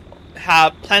Panzel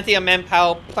have plenty of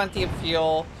manpower, plenty of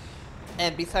fuel,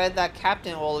 and besides that,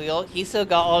 Captain Olio, he still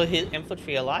got all his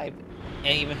infantry alive,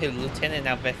 and even his lieutenant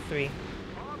now vet 3.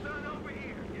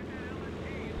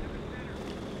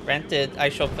 Granted, I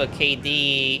show for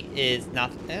KD is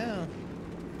not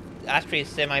actually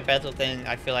semi better than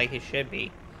I feel like he should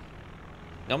be.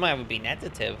 Normally I would be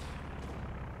negative.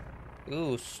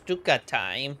 Ooh, Stuka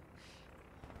time.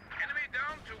 Enemy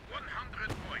down to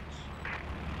 100 points.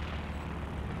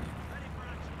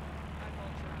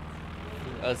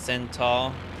 A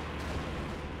Centaur.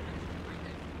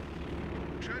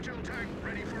 Churchill tank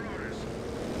ready for orders.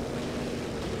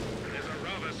 There's a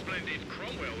rather splendid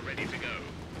Cromwell ready to go.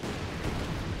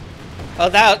 Oh,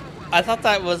 that I thought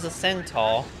that was a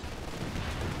Centaur.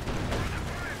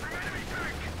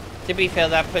 To be fair,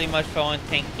 that pretty much the only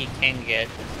tank he can get.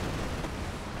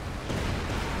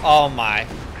 Oh my.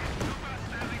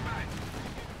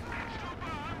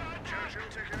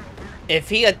 If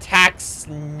he attacks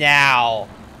now.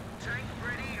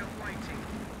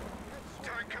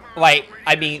 Wait,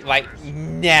 I mean, like,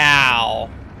 now.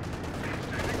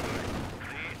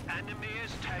 The enemy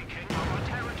is taking our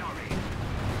territory.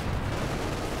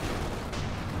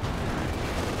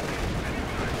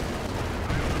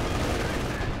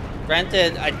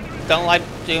 Granted, I don't like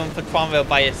doing for Cromwell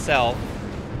by itself.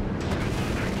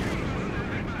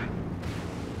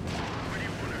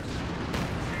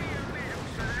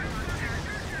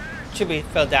 To be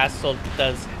fair, that still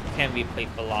can be played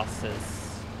for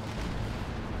losses.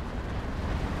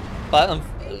 But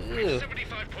ew.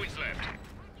 75 points left.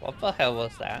 What the hell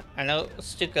was that? I know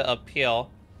Stuka appeal,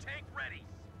 Tank ready.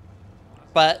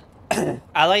 but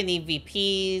Allied need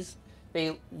VPs,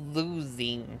 they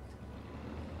losing.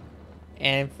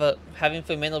 And for having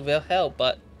Firmino will help,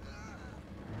 but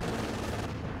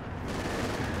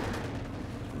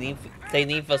they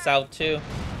need us out too.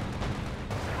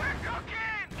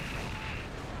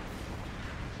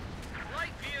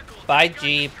 Bye,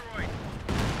 Jeep.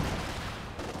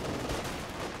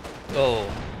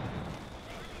 Oh.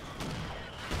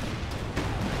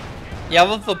 Yeah,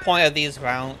 what's the point of these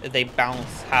rounds if they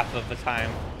bounce half of the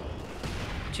time?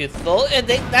 Too slow? And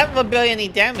that would barely any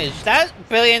damage. That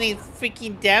barely any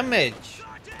freaking damage.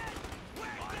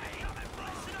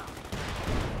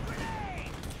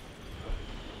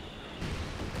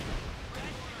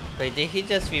 Wait, did he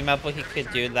just remember he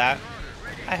could do that?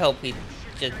 I hope he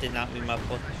just did not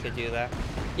remember he could do that.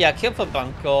 Yeah, kill for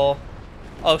Bunko.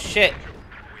 Oh shit.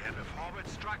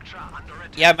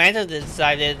 Yeah, Manta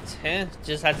decided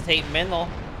just had to take middle.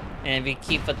 And if we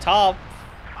keep the top,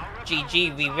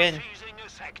 GG, we win.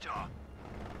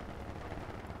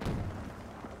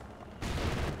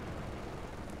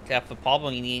 That's the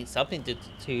problem, you need something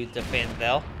to defend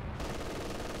though.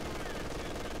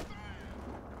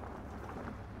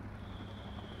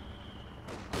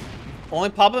 Only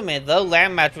problem is, though,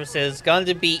 land mattress is going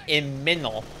to be in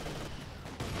middle.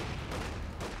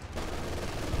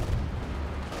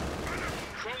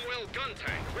 Cromwell gun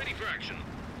tank ready for action.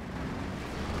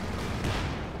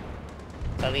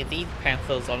 So these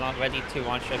Panthers are not ready to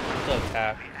launch a counter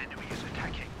attack. The enemy is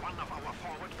attacking one of our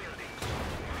forward buildings.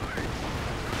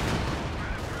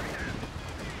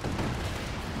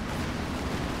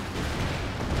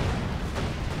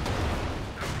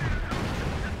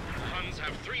 Huns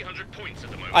have 300 points at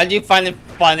the moment. I do find it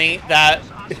funny that,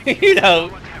 you know,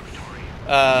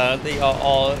 they are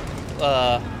all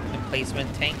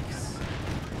replacement tanks.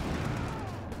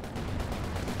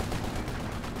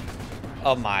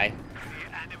 Oh my.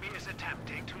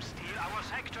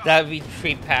 That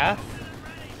retreat path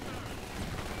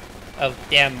of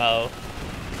demo.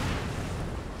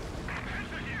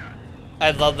 I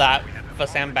love that for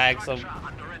sandbags of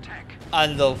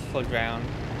under for ground.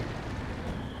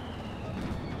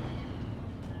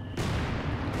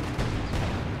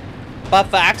 But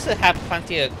for Axel have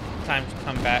plenty of time to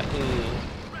come back. Ooh.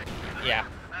 Yeah.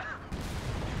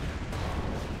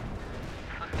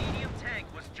 A medium tank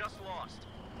was just lost.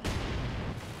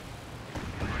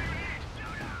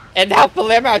 And now for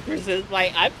land mattresses,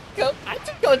 like I'm just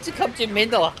going to come to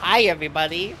middle. Hi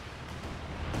everybody.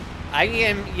 I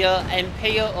am your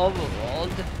Imperial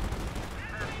Overlord.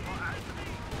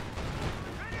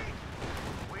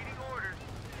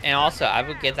 And also I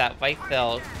will get that white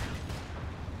belt.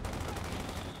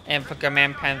 And for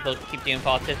Command Panther, keep doing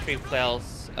false history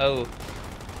fails. Oh.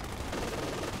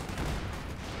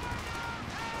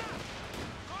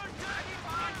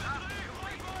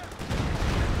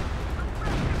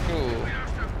 Ooh.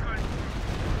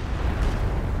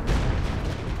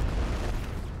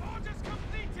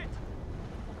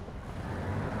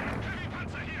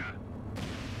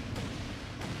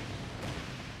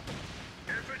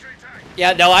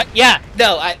 Yeah, no,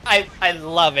 I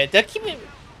love it. They're keeping.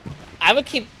 I would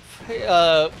keep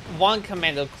one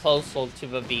commando closer to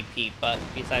the VP, but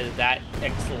besides that,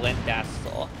 excellent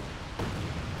Dastle.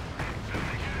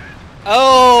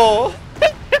 Oh!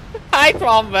 Hi,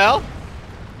 Cromwell!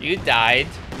 You died.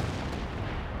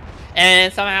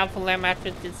 And somehow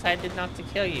Flamatris decided not to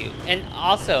kill you. And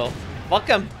also,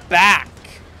 welcome back,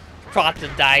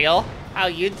 Crocodile. How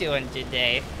you doing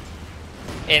today?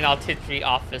 An artillery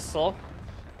officer.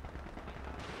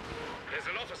 There's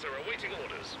an officer awaiting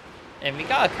orders. And we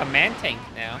got a command tank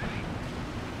now.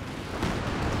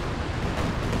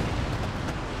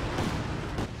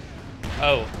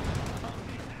 Oh.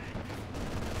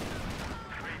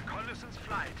 Reconnaissance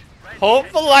flight. Hold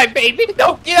the line, baby!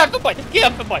 No, get off the point!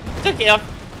 Get off the point! Took it off!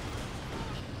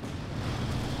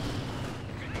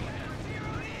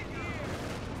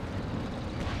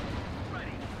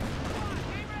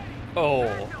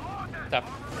 Oh, the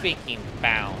freaking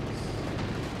bounce.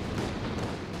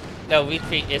 No,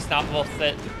 retreat is not worth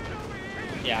it.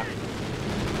 Yeah.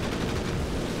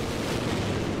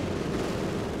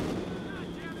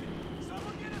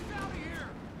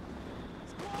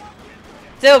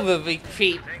 Still will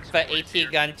retreat for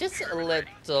AT gun just a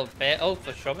little bit. Oh,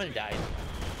 for Sherman died.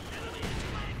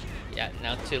 Yeah,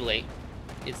 now too late.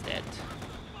 It's dead.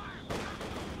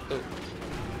 Oh.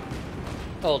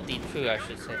 Oh, D2, I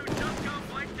should say.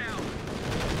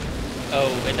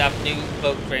 Oh, and that new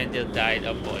boat Brandon died.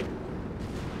 Oh boy.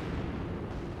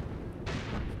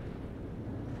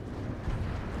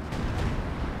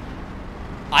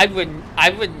 I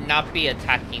would not be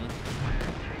attacking.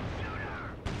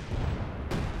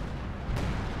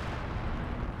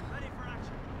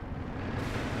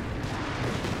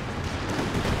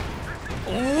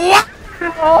 What?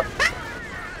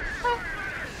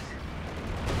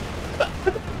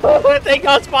 Oh, they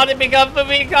got spotted me up for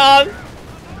me gone.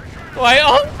 Why?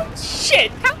 Oh shit!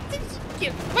 How did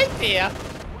you get right there?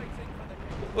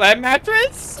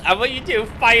 Flamatris? What you do?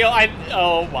 Fire!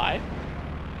 Oh my!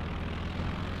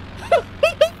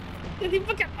 Did he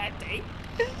look at my thing?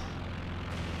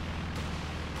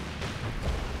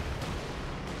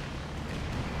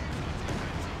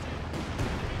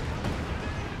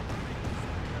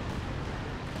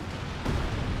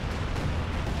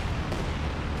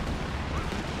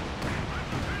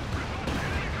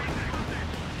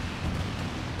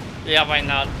 Yeah, why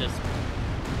not just...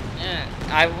 Yeah,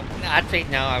 actually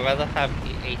no, I'd rather have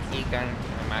the AT gun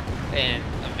in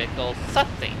a vehicle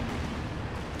something.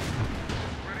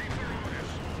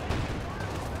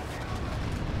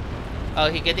 Oh,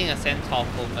 he's getting a Centaur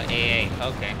for the AA,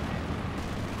 okay.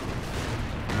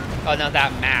 Oh no,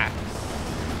 that Max.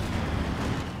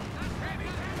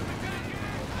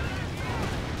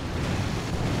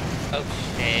 Oh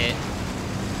shit.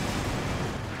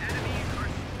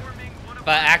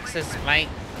 But Axis might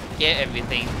get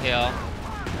everything here.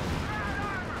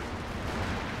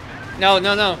 No,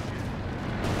 no, no.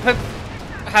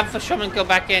 Have the Sherman go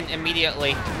back in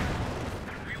immediately.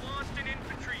 We lost an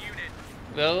infantry unit.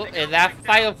 Well, is that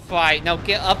Firefly? No,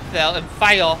 get up there and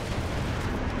fire.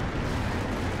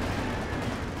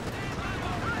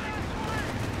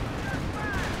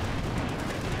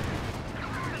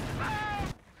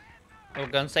 I was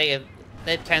gonna say if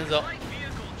the Tenzo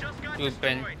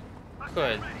grouping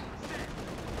could.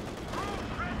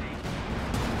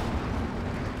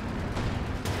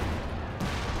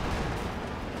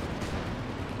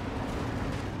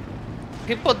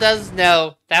 People does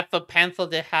know that for Panther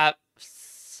they have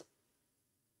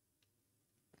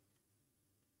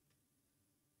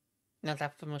no,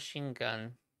 that's for machine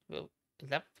gun. Well, is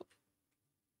that for...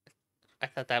 I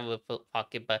thought that would for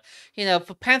pocket, but you know,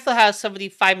 for Panther has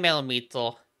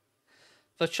 75mm.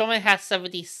 For Sherman has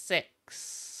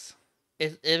 76.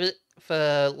 Is it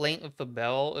for length of the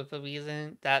barrel is the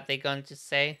reason that they're going to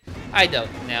say? I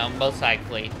don't know, most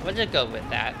likely. We'll just go with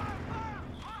that.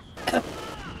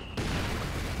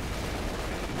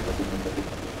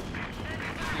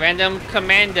 Random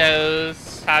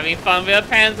commandos having fun with a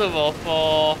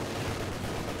Panzerwürfel.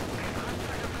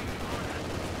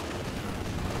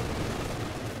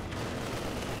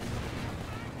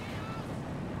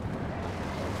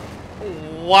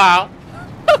 Wow.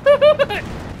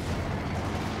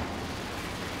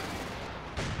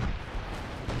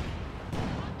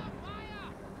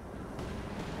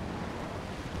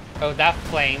 Oh, that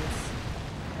flames.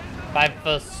 By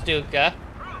the Stuka.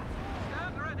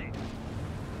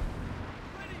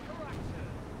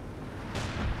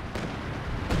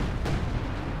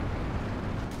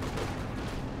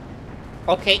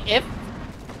 Okay, if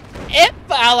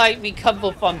the Allied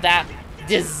recover from that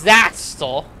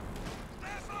disaster,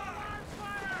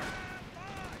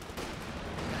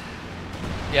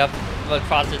 Yep, the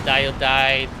Crocodile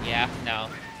died. Yeah, no.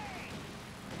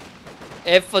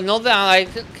 If Northern Ally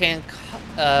can,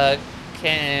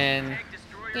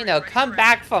 you know, come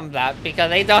back from that because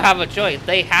they don't have a choice,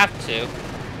 they have to.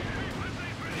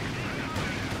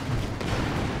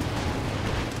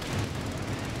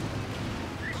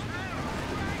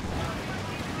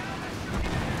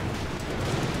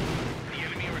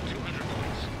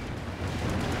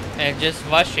 And just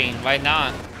rushing, why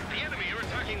not? The enemy are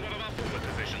attacking one of our forward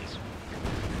positions.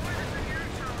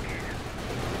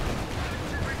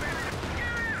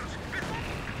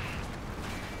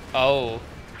 Oh.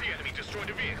 The enemy destroyed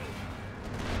a vehicle.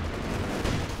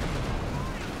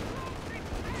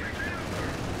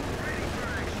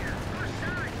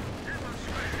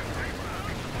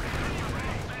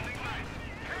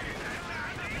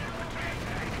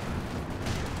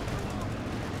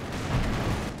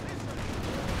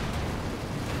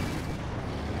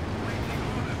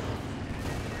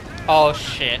 Oh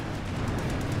shit.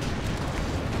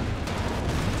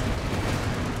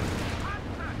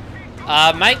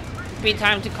 Might be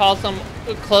time to call some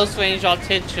close range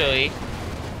artillery.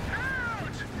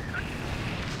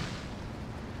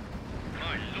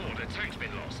 My lord, a tank's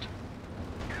been lost.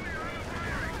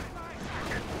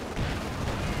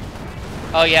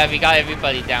 Oh yeah, we got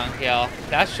everybody down here.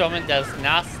 That showman does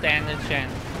not stand a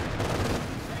chance.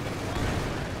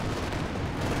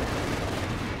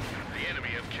 The enemy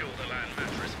have killed the land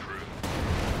mattress crew.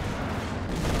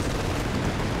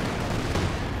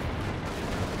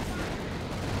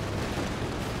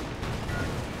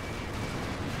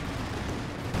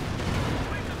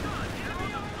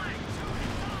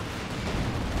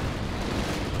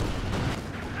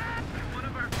 One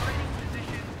of our fighting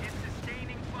positions is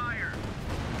sustaining fire.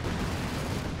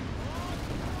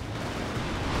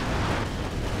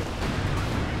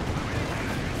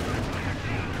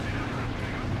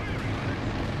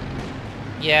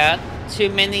 Yeah, too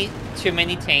many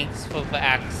tanks for the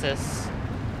Axis.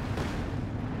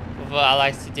 For the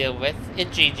Allies to deal with.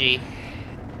 It's GG.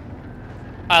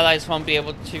 Allies won't be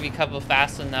able to recover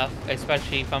fast enough,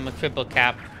 especially from a triple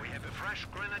cap. We have a fresh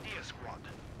grenadier squad.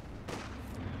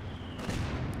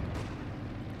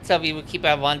 So we will keep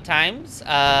at 1 times.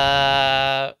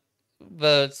 The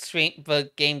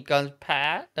game gun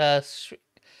pad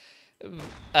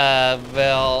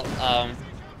will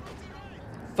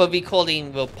for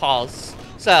recording will pause.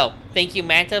 So thank you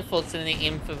Manta for sending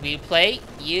in for replay.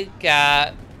 You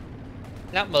got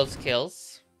not most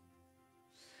kills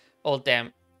or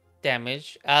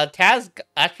damage. Taz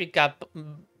actually got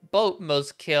both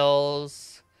most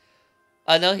kills.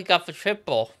 No, he got the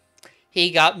triple. He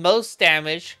got most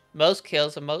damage, most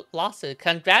kills, and most losses.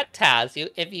 Congrats, Taz, you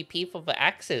MVP for the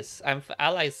Axis. And for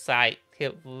Allies side,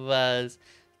 it was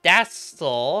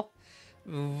Dastel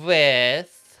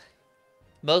with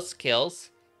most kills,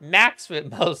 Max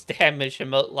with most damage and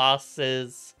most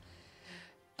losses,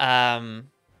 and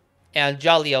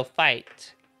Jolio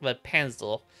Fight with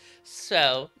Panzel.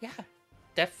 So, yeah,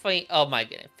 definitely. Oh my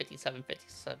goodness, 57,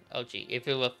 57. Oh gee, if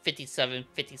it were 57,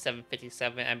 57,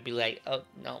 57, I'd be like, oh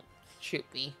no, should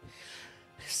we?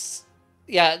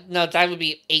 Yeah, no, that would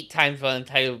be 8 times for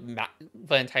the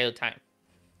entire time.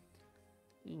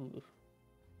 Ooh.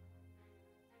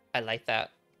 I like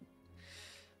that.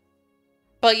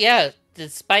 But yeah,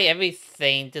 despite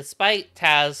everything, despite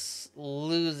Taz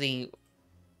losing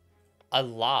a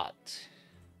lot,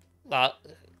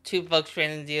 2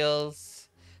 Volkswagen deals,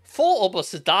 4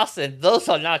 Opus Dawson, those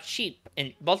are not cheap,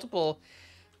 and multiple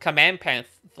Command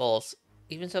Panthers,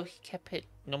 even though he kept it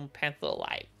no Panther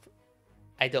alive.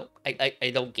 I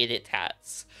don't get it,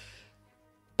 Taz.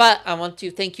 But I want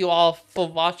to thank you all for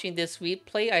watching this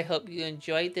replay. I hope you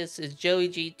enjoyed. This is Joey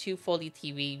G240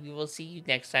 TV. We will see you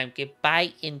next time.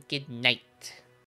 Goodbye and good night.